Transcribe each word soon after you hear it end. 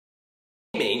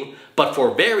gaming, but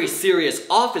for very serious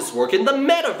office work in the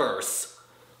metaverse.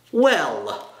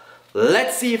 Well,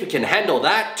 let's see if it can handle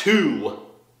that too.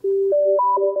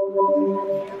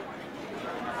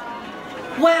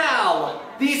 Wow!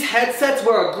 These headsets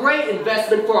were a great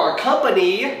investment for our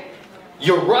company.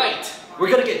 You're right.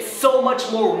 We're gonna get so much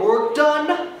more work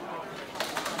done.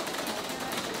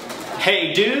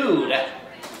 Hey dude!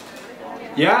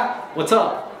 Yeah? What's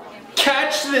up?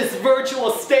 Catch this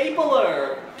virtual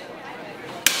stapler!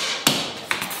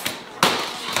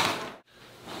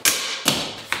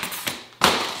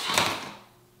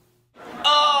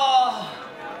 Oh!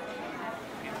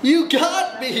 You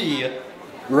got me!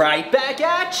 Right back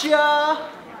at ya!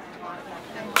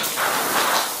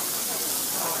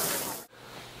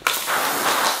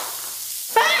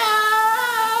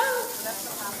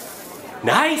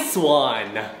 Nice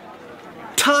one!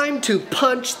 Time to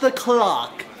punch the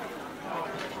clock.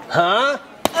 Huh?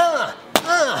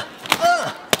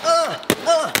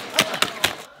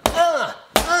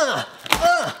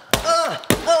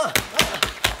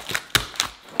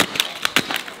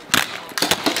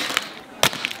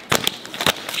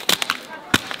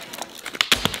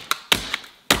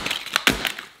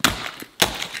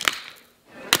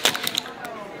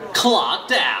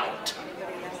 Clocked out.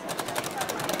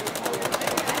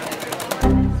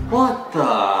 What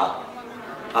the?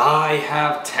 I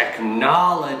have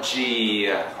technology.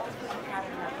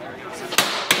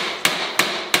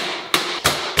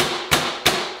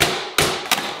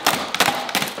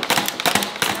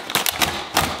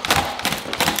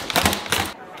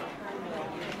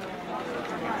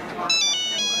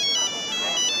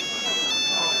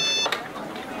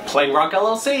 Plain Rock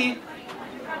LLC.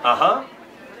 Uh-huh.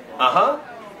 Uh-huh.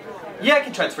 Yeah, I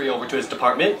can transfer you over to his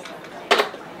department.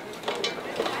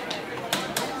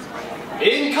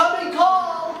 Incoming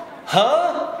call!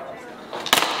 Huh?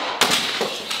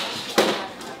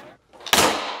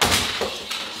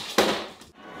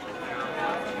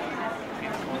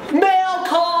 Mail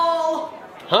call!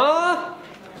 Huh?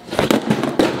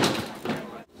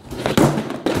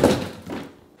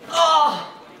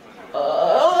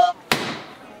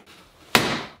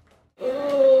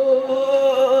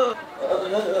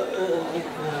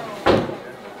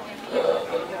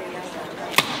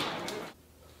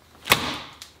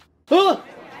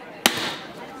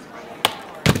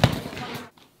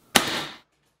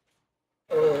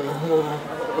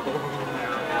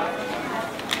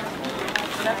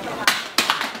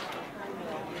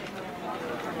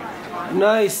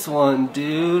 Nice one,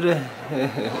 dude.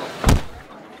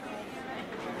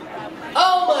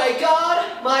 Oh my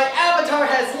god! My avatar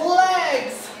has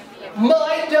legs!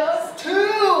 Mine does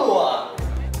too!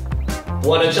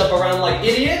 Wanna jump around like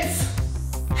idiots?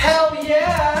 Hell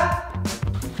yeah!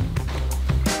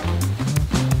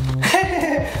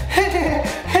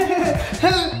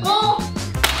 Oh!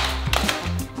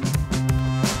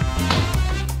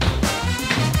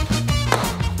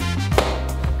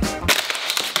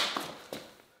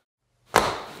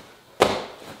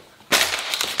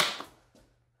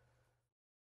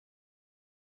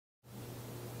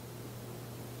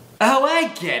 Oh, I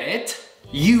get it.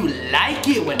 You like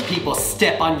it when people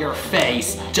step on your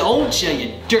face, don't you,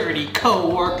 you dirty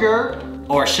co-worker?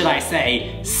 Or should I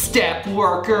say, step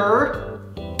worker?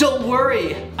 Don't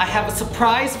worry, I have a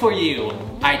surprise for you.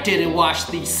 I didn't wash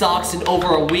these socks in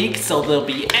over a week, so they'll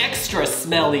be extra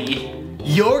smelly.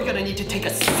 You're gonna need to take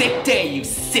a sick day, you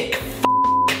sick f***.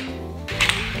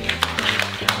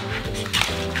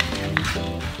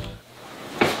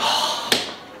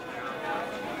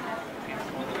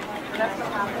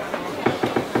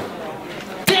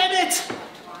 Damn it!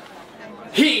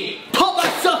 He put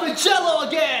myself in jello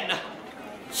again!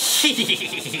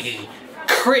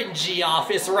 Cringy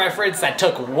office reference that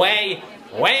took way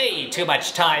too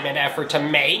much time and effort to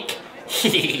make.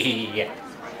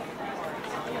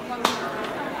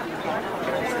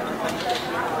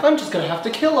 I'm just gonna have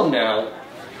to kill him now.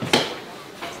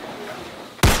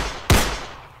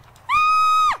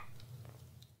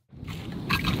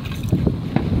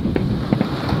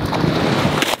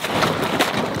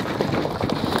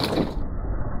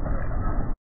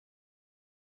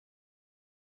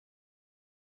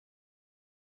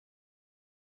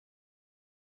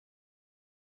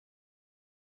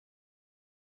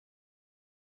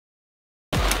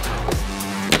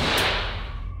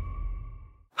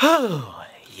 Oh,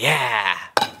 yeah.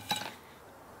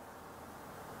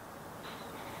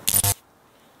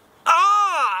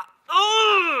 Ah!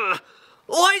 Ugh!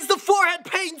 Why is the forehead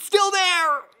pain still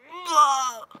there?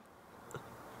 Ugh.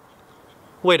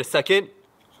 Wait a second.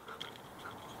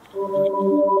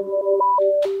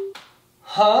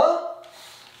 Huh?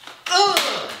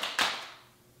 Ugh!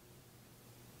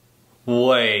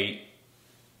 Wait.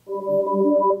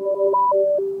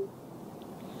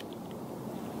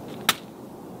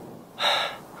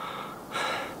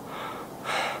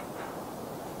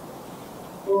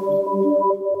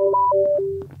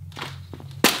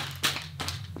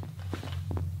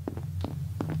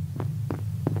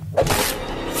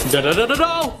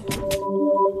 Da-da-da-da-da!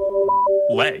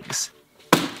 Legs.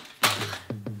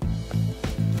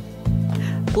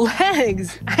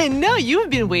 Legs! I know you've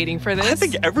been waiting for this. I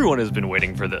think everyone has been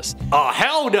waiting for this. Oh,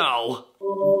 hell no!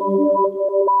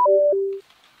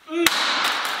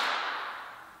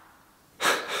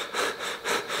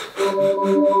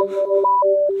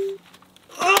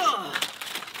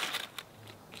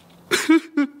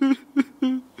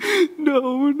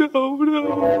 No.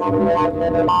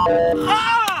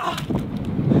 Ah!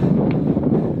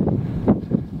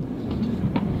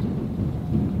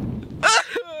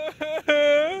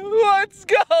 What's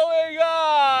going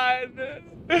on?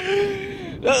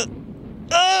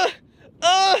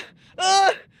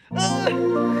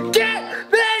 Get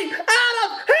me out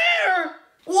of here!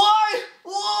 Why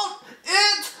won't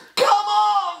it come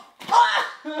off?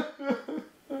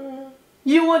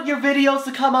 You want your videos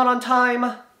to come out on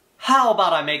time? How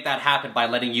about I make that happen by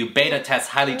letting you beta test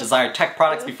highly desired tech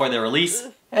products before they release,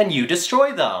 and you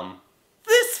destroy them?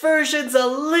 This version's a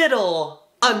little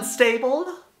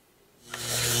unstable.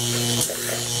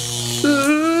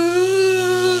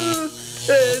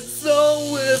 And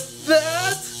so with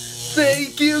that,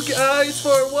 thank you guys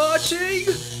for watching.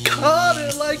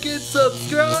 Comment, like, and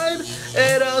subscribe,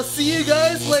 and I'll see you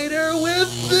guys later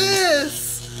with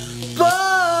this.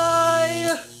 Bye!